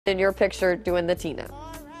in your picture doing the Tina.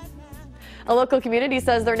 A local community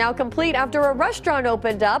says they're now complete after a restaurant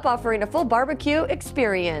opened up offering a full barbecue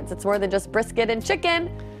experience. It's more than just brisket and chicken.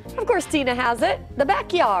 Of course, Tina has it, the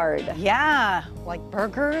backyard. Yeah, like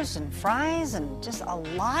burgers and fries and just a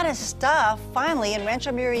lot of stuff. Finally, in Rancho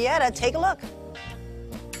Murrieta, take a look.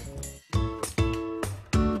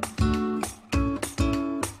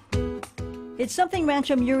 It's something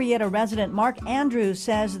Rancho Murrieta resident Mark Andrews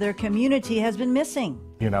says their community has been missing.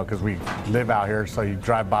 You know, because we live out here, so you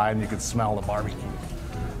drive by and you can smell the barbecue.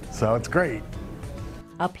 So it's great.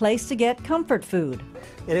 A place to get comfort food.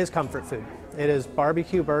 It is comfort food. It is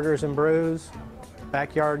barbecue, burgers and brews,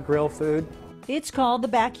 backyard grill food. It's called the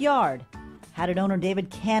Backyard. How did owner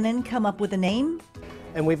David Cannon come up with the name?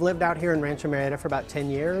 And we've lived out here in Rancho Murrieta for about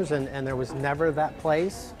 10 years, and there was never that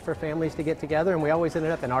place for families to get together, and we always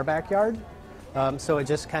ended up in our backyard. So it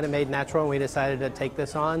just kind of made natural, and we decided to take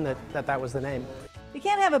this on, that was the name. You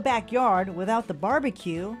can't have a backyard without the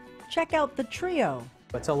barbecue. Check out the trio.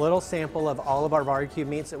 It's a little sample of all of our barbecue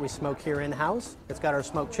meats that we smoke here in-house. It's got our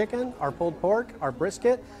smoked chicken, our pulled pork, our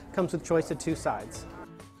brisket. Comes with choice of 2 sides.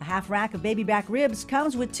 A half rack of baby back ribs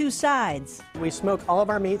comes with 2 sides. We smoke all of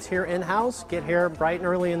our meats here in-house, get here bright and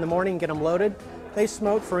early in the morning, get them loaded. They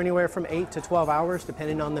smoke for anywhere from 8 to 12 hours,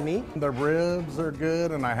 depending on the meat. The ribs are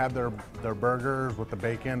good, and I have their burgers with the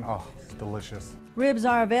bacon. Oh, it's delicious. Ribs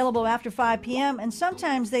are available after 5 p.m. and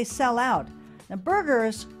sometimes they sell out. Now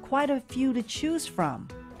burgers, quite a few to choose from.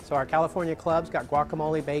 So our California clubs got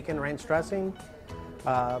guacamole, bacon, ranch dressing.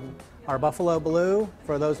 Our Buffalo Blue,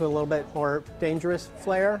 for those with a little bit more dangerous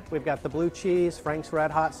flair. We've got the blue cheese, Frank's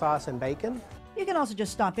Red Hot sauce, and bacon. You can also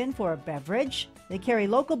just stop in for a beverage. They carry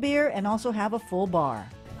local beer and also have a full bar.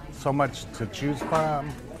 So much to choose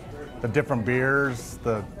from. The different beers,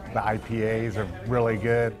 the IPAs are really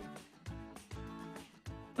good.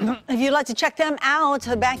 If you'd like to check them out,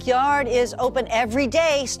 the Backyard is open every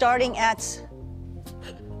day starting at...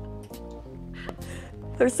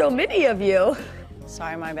 There's so many of you.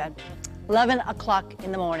 Sorry, my bad. 11 o'clock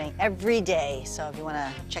in the morning every day, so if you want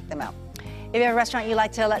to check them out. If you have a restaurant you'd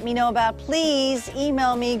like to let me know about, please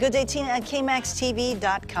email me,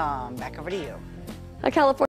 gooddaytina@kmaxtv.com. Back over to you. A California